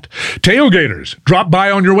fat. Tailgaters, drop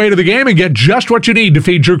by on your way to the game and get just what you need to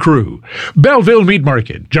feed your crew. Belleville Meat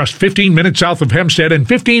Market, just 15 minutes south of Hempstead and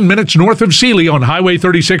 15 minutes north of Sealy on Highway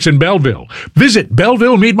 36 in Belleville. Visit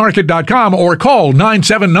BellevilleMeatMarket.com or call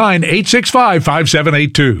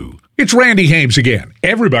 979-865-5782. It's Randy Hames again.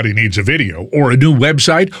 Everybody needs a video or a new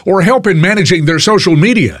website or help in managing their social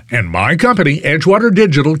media, and my company, Edgewater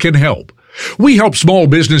Digital, can help. We help small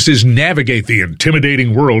businesses navigate the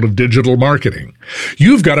intimidating world of digital marketing.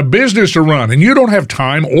 You've got a business to run, and you don't have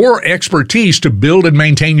time or expertise to build and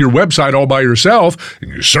maintain your website all by yourself,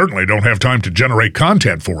 and you certainly don't have time to generate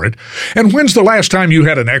content for it. And when's the last time you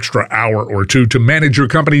had an extra hour or two to manage your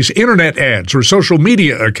company's internet ads or social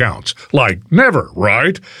media accounts? Like never,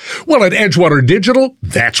 right? Well, at Edgewater Digital,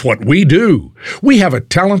 that's what we do. We have a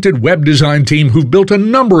talented web design team who've built a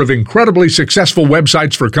number of incredibly successful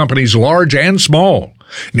websites for companies large and small.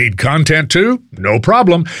 Need content too? No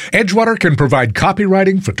problem. Edgewater can provide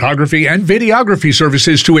copywriting, photography, and videography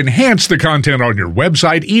services to enhance the content on your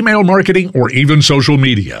website, email marketing, or even social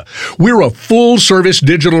media. We're a full-service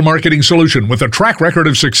digital marketing solution with a track record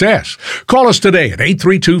of success. Call us today at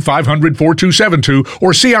 832-500-4272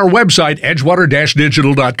 or see our website,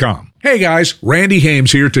 edgewater-digital.com. Hey guys, Randy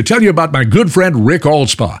Hames here to tell you about my good friend Rick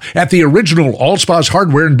Allspa at the original Allspa's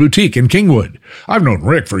Hardware and Boutique in Kingwood. I've known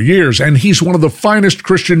Rick for years, and he's one of the finest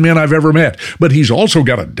Christian men I've ever met, but he's also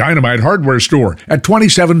got a dynamite hardware store at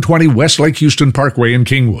 2720 West Lake Houston Parkway in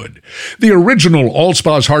Kingwood. The original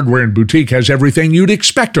Allspa's Hardware and Boutique has everything you'd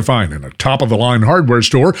expect to find in a top-of-the-line hardware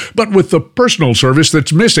store, but with the personal service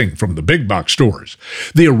that's missing from the big box stores.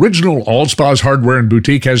 The original Allspa's Hardware and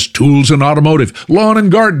Boutique has tools and automotive, lawn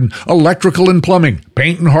and garden, electrical and plumbing,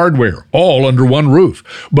 paint and hardware, all under one roof.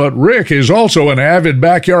 But Rick is also an avid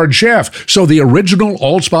backyard chef, so the original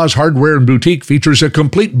Allspa's Hardware and Boutique features a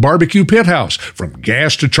complete barbecue pit house. From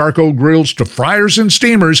gas to charcoal grills to fryers and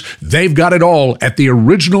steamers, they've got it all at the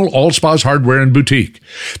original Allspa's Hardware and Boutique.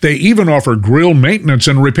 They even offer grill maintenance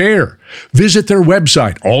and repair. Visit their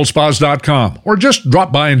website, allspas.com, or just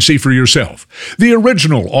drop by and see for yourself. The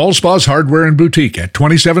original Allspa's Hardware and Boutique at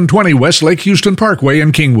 2720 West Lake Houston Parkway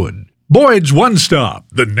in Kingwood. Boyd's One Stop.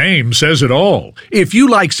 The name says it all. If you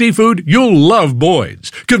like seafood, you'll love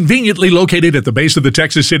Boyd's. Conveniently located at the base of the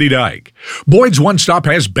Texas City Dike. Boyd's One Stop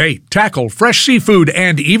has bait, tackle, fresh seafood,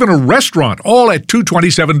 and even a restaurant, all at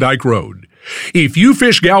 227 Dike Road. If you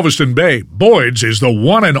fish Galveston Bay, Boyd's is the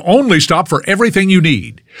one and only stop for everything you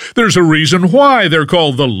need. There's a reason why they're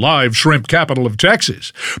called the live shrimp capital of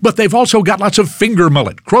Texas. But they've also got lots of finger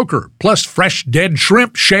mullet, croaker, plus fresh dead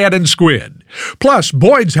shrimp, shad, and squid. Plus,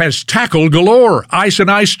 Boyd's has tackle galore, ice and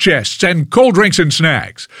ice chests, and cold drinks and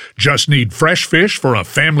snacks. Just need fresh fish for a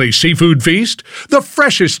family seafood feast? The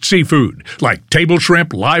freshest seafood, like table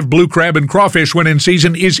shrimp, live blue crab, and crawfish when in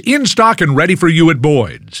season, is in stock and ready for you at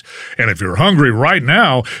Boyd's. And if you're hungry right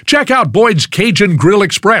now, check out Boyd's Cajun Grill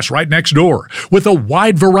Express right next door, with a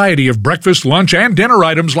wide variety of breakfast, lunch, and dinner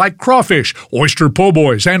items like crawfish, oyster po'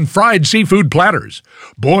 boys, and fried seafood platters.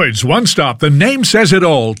 Boyd's One Stop, the name says it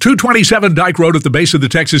all, 227 Dike Road at the base of the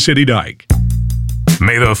Texas City Dike.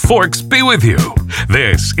 May the forks be with you.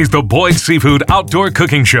 This is the Boyd's Seafood Outdoor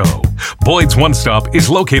Cooking Show. Boyd's One Stop is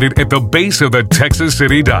located at the base of the Texas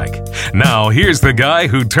City Dike. Now, here's the guy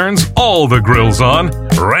who turns all the grills on,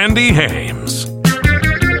 Randy Hames.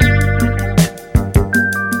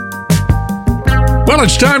 Well,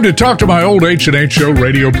 it's time to talk to my old H&H Show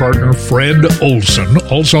radio partner, Fred Olson,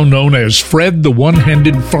 also known as Fred the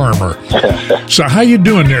One-Handed Farmer. So how you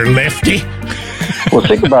doing there, Lefty? Well,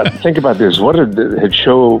 think about this. What had the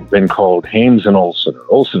show been called? Hames and Olson, or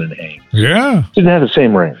Olson and Hames? Yeah. Didn't have the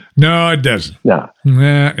same ring. No, it doesn't. No.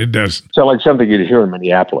 Nah, it doesn't. Sound like something you'd hear in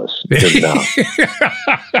Minneapolis.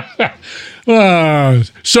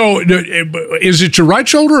 So, is it your right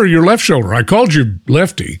shoulder or your left shoulder? I called you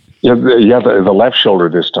lefty. Yeah, the left shoulder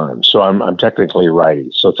this time. So I'm technically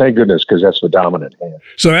righty. So thank goodness, because that's the dominant hand.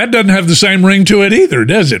 So that doesn't have the same ring to it either,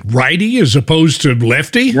 does it? Righty as opposed to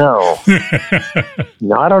lefty? No.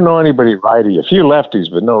 No, I don't know anybody righty. A few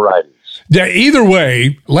lefties, but no righties. Yeah, either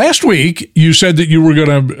way, last week you said that you were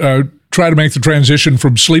going to try to make the transition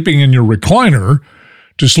from sleeping in your recliner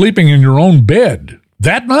to sleeping in your own bed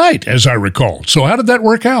that night, as I recall. So how did that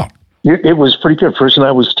work out? It was pretty good. First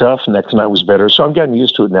night was tough. Next night was better. So I'm getting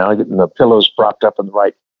used to it now. Getting the pillows propped up in the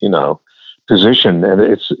right, position, and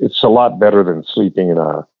it's a lot better than sleeping in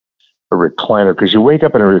a recliner, because you wake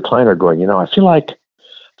up in a recliner going, I feel like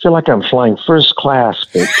feel like I'm flying first class,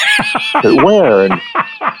 but where?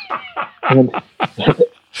 And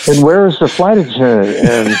where is the flight attendant?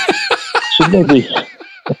 And should maybe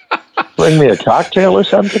bring me a cocktail or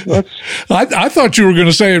something? I thought you were going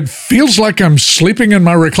to say it feels like I'm sleeping in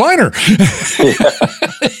my recliner.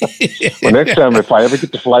 Well, next time, if I ever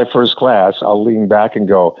get to fly first class, I'll lean back and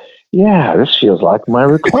go, yeah, this feels like my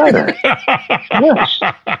recliner. Yes.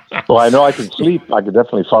 Well, I know I can sleep. I could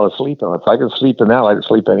definitely fall asleep. And if I can sleep in that, I can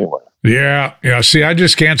sleep anywhere. Yeah. See, I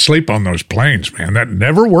just can't sleep on those planes, man. That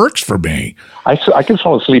never works for me. I can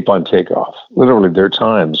fall asleep on takeoff. Literally, there are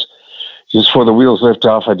times just before the wheels lift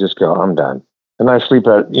off, I just go, I'm done. And I sleep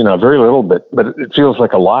at, very little bit, but it feels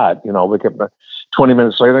like a lot. I wake up 20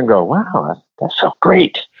 minutes later and go, wow, that felt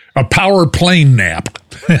great. A power plane nap.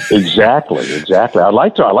 Exactly. I'd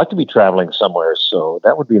like to be traveling somewhere, so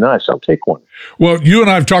that would be nice. I'll take one. Well, you and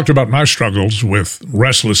I have talked about my struggles with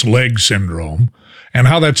restless leg syndrome and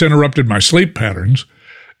how that's interrupted my sleep patterns.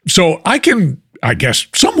 So I can, I guess,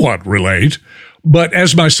 somewhat relate. But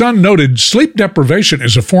as my son noted, sleep deprivation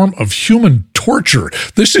is a form of human torture.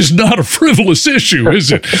 This is not a frivolous issue,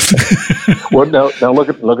 is it? Well, now look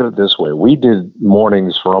at it this way. We did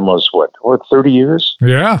mornings for almost 30 years?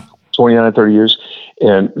 Yeah. 29, 30 years.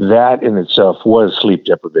 And that in itself was sleep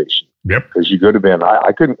deprivation. Yep. Because you go to bed.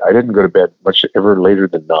 I didn't go to bed much ever later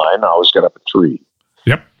than 9. I always got up at 3.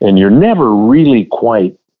 Yep. And you're never really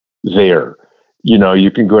quite there. You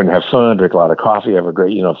can go and have fun, drink a lot of coffee, have a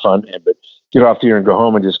great, fun, but get off the air and go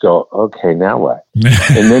home and just go, okay, now what?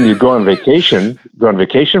 And then you go on vacation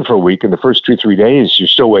for a week, and the first 2-3 days, you're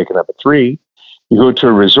still waking up at 3. You go to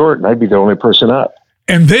a resort, and I'd be the only person up.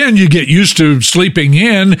 And then you get used to sleeping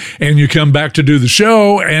in, and you come back to do the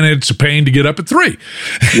show, and it's a pain to get up at 3.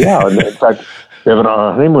 Yeah, and in fact, we have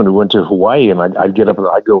a honeymoon. We went to Hawaii, and I'd get up and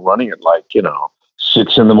I'd go running at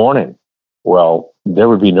 6 a.m. Well, there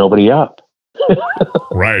would be nobody up.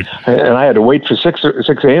 Right. And I had to wait for 6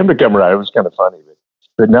 a.m. to come around. It was kind of funny.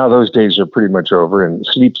 But now those days are pretty much over, and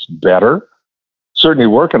sleep's better. Certainly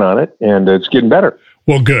working on it, and it's getting better.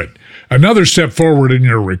 Well, good. Another step forward in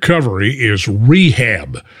your recovery is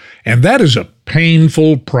rehab, and that is a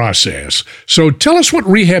painful process. So tell us what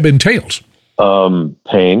rehab entails.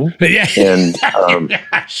 Pain. Yeah. And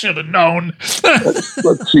I should have known.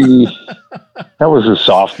 let's see. That was a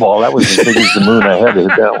softball. That was as big as the moon. I had to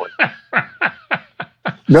hit that one.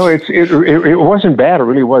 No, it wasn't bad. It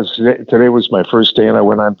really was. Today was my first day, and I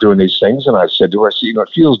went on doing these things, and I said to her, it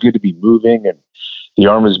feels good to be moving, and the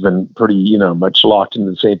arm has been pretty, much locked in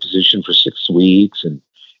the same position for 6 weeks, and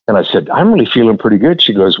I said, I'm really feeling pretty good.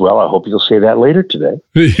 She goes, well, I hope you'll say that later today.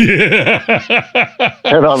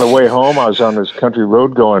 And on the way home, I was on this country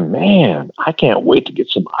road going, man, I can't wait to get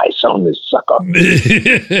some ice on this sucker.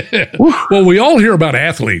 Well, we all hear about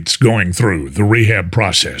athletes going through the rehab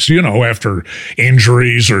process, after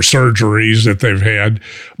injuries or surgeries that they've had.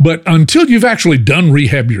 But until you've actually done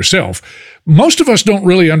rehab yourself, most of us don't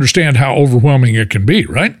really understand how overwhelming it can be,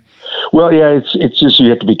 right? Well, yeah, it's just you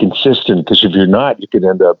have to be consistent, because if you're not, you could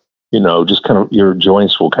end up, just kind of your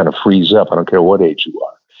joints will kind of freeze up. I don't care what age you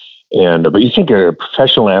are. But you think of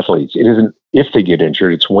professional athletes, it isn't if they get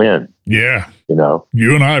injured, it's when. Yeah.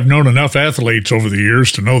 You and I have known enough athletes over the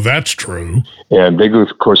years to know that's true. And they go,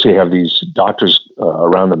 of course, they have these doctors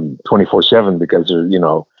around them 24/7 because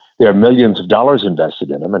they have millions of dollars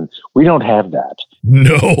invested in them, and we don't have that.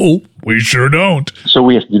 No, we sure don't. So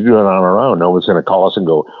we have to do it on our own. No one's going to call us and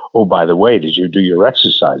go, oh, by the way, did you do your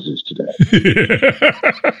exercises today?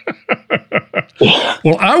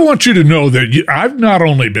 Well, I want you to know that I've not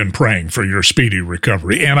only been praying for your speedy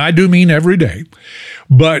recovery, and I do mean every day,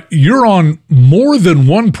 but you're on more than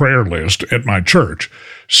one prayer list at my church.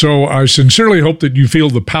 So I sincerely hope that you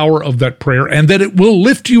feel the power of that prayer and that it will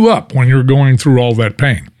lift you up when you're going through all that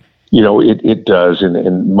pain. It does,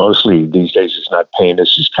 and mostly these days it's not pain;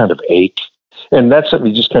 it's just kind of ache, and that's something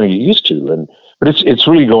you just kind of get used to. But it's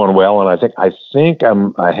really going well, and I think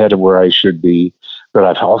I'm ahead of where I should be. But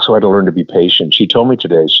I've also had to learn to be patient. She told me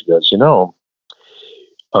today. She goes,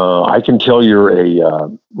 I can tell you're a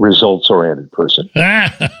results-oriented person. Yeah,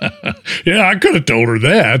 I could have told her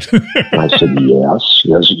that. I said, yes.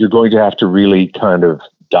 You're going to have to really kind of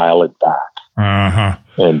dial it back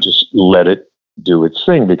and just let it do its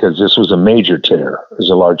thing, because this was a major tear. It was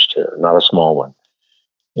a large tear, not a small one.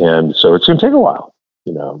 And so it's going to take a while,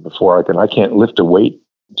 before I can't lift a weight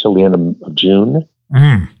until the end of June.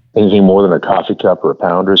 Anything more than a coffee cup or a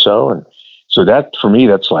pound or so. And so that, for me,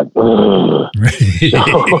 that's like, yeah.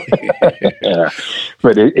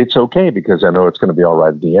 But it's okay, because I know it's going to be all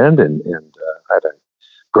right at the end. And I had a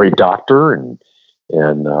great doctor. And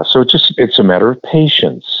so it's a matter of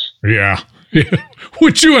patience. Yeah.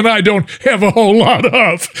 Which you and I don't have a whole lot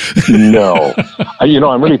of. No.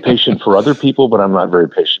 I'm really patient for other people, but I'm not very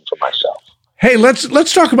patient for myself. Hey,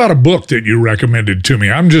 let's talk about a book that you recommended to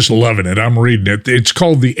me. I'm just loving it. I'm reading it. It's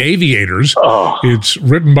called The Aviators. Oh. It's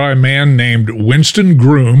written by a man named Winston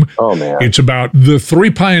Groom. Oh, man. It's about the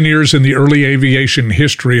three pioneers in the early aviation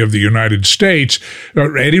history of the United States,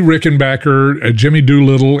 Eddie Rickenbacker, Jimmy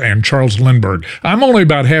Doolittle, and Charles Lindbergh. I'm only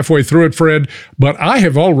about halfway through it, Fred, but I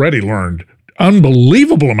have already learned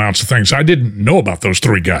unbelievable amounts of things I didn't know about those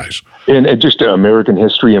three guys. And just American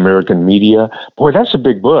history, American media. Boy, that's a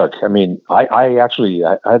big book. I mean, I actually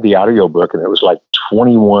had the audio book, and it was like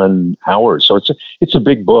 21 hours. So it's a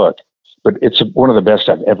big book, but it's one of the best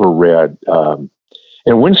I've ever read.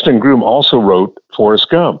 And Winston Groom also wrote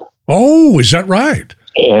Forrest Gump. Oh, is that right?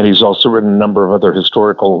 And he's also written a number of other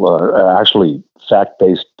historical, actually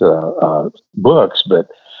fact-based books.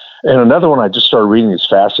 And another one I just started reading is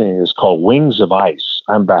fascinating. It's called Wings of Ice.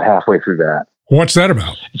 I'm about halfway through that. What's that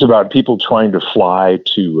about? It's about people trying to fly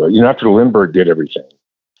to, after Lindbergh did everything.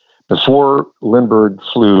 Before Lindbergh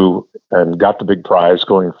flew and got the big prize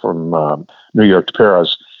going from New York to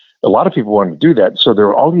Paris, a lot of people wanted to do that. So there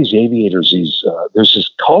are all these aviators, there's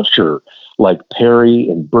this culture like Perry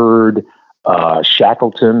and Byrd,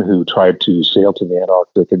 Shackleton, who tried to sail to the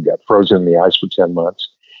Antarctic and got frozen in the ice for 10 months.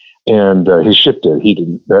 And his ship did. He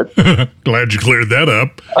didn't. Glad you cleared that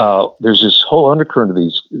up. There's this whole undercurrent of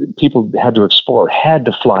these people had to explore, had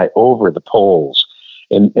to fly over the poles.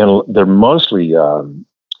 And they're mostly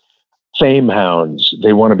fame hounds.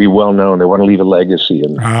 They want to be well known. They want to leave a legacy.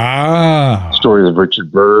 And stories of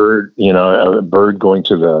Richard Byrd, Byrd going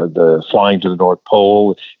to the flying to the North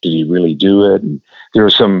Pole. Did he really do it? And there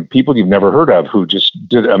are some people you've never heard of who just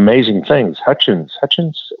did amazing things.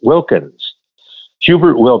 Wilkins.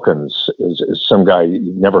 Hubert Wilkins is some guy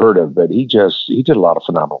you've never heard of, but he did a lot of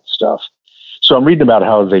phenomenal stuff. So I'm reading about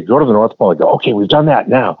how they go to the North Pole and go, okay, we've done that.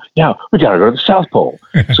 Now we got to go to the South Pole.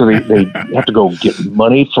 So they have to go get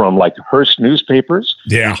money from like Hearst newspapers.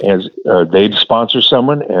 Yeah. As they'd sponsor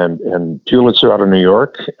someone, and Pulitzer out of New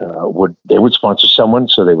York would sponsor someone.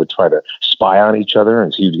 So they would try to spy on each other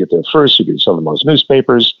and see who'd get there first, who could sell the most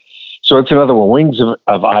newspapers. So it's another one. Wings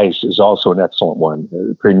of Ice is also an excellent one.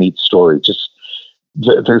 A pretty neat story. Just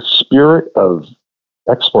the spirit of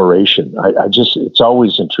exploration. It's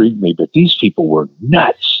always intrigued me, but these people were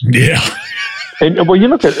nuts. Yeah. And well, you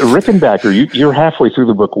look at Rickenbacker, you're halfway through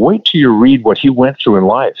the book. Wait till you read what he went through in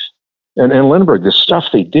life. And Lindbergh, the stuff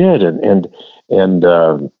they did and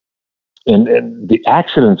the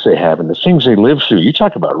accidents they have and the things they live through. You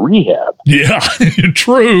talk about rehab. Yeah,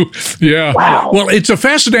 true. Yeah. Wow. Well, it's a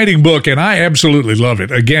fascinating book, and I absolutely love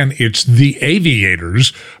it. Again, it's The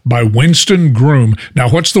Aviators by Winston Groom. Now,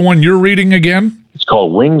 what's the one you're reading again? It's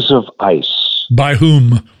called Wings of Ice. By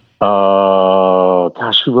whom?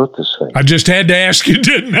 Gosh, who wrote this thing? I just had to ask you,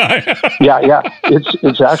 didn't I? Yeah.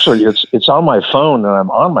 It's actually on my phone, and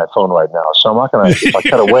I'm on my phone right now. So I'm not going to. If I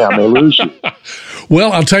cut away, I may lose you.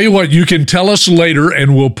 Well, I'll tell you what. You can tell us later,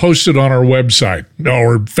 and we'll post it on our website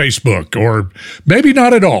or Facebook, or maybe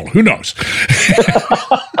not at all. Who knows?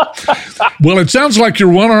 Well, it sounds like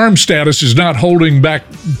your one-arm status is not holding back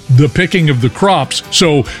the picking of the crops.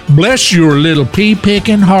 So bless your little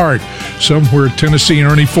pea-picking heart. Somewhere Tennessee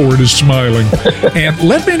Ernie Ford is smiling. And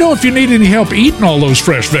let me know if you need any help eating all those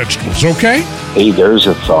fresh vegetables, okay? Hey, there's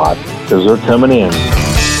a thought. Those are coming in.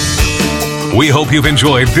 We hope you've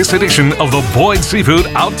enjoyed this edition of the Boyd Seafood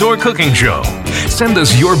Outdoor Cooking Show. Send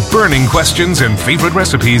us your burning questions and favorite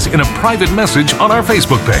recipes in a private message on our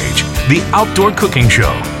Facebook page, The Outdoor Cooking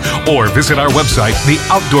Show, or visit our website,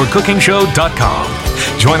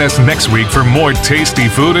 theoutdoorcookingshow.com. Join us next week for more tasty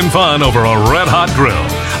food and fun over a red-hot grill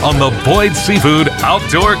on the Boyd Seafood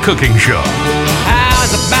Outdoor Cooking Show.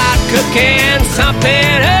 How's about cooking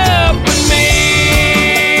something up?